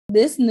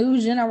This new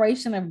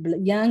generation of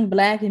young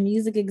Black and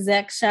music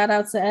execs, shout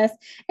out to us.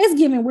 It's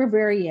giving we're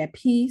very at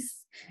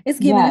peace. It's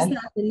giving it's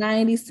not the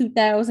 90s,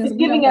 2000s. It's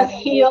giving us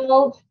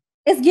healed.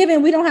 It's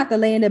giving we don't have to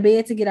lay in the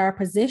bed to get our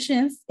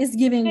positions. It's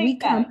giving we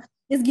come.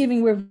 It's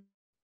giving we're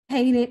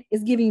hated.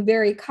 It's giving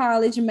very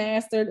college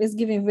mastered. It's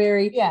giving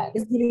very.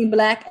 It's giving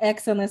Black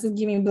excellence. It's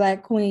giving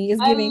Black queen.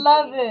 It's giving. I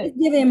love it. It's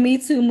giving Me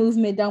Too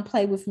movement. Don't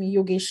play with me.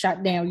 You'll get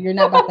shot down. You're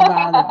not about to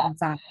violate on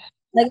time.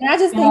 Like I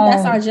just think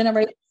that's our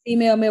generation.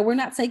 Female male, we're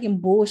not taking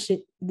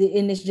bullshit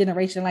in this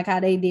generation like how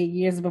they did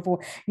years before.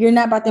 You're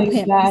not about to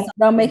pimp me, so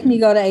don't make me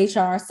go to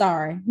HR.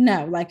 Sorry,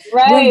 no, like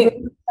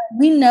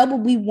we know what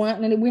we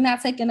want, and we're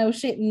not taking no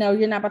shit. No,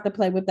 you're not about to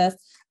play with us.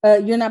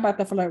 You're not about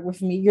to flirt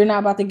with me. You're not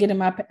about to get in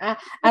my. I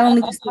don't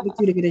need to sleep with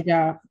you to get a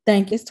job.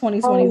 Thank you. It's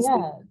 2020.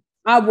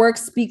 Our work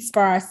speaks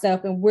for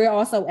ourselves, and we're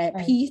also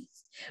at peace.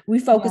 We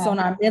focus on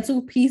our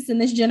mental peace in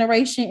this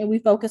generation, and we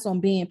focus on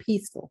being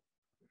peaceful.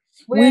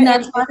 We're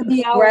not trying to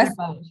be aggressive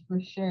for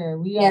sure.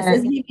 We are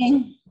it's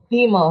giving,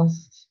 the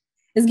most.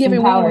 It's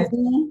giving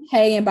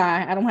hey and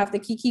bye. I don't have to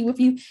kiki with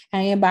you.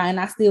 Hey and bye, and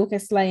I still can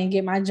slay and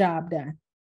get my job done.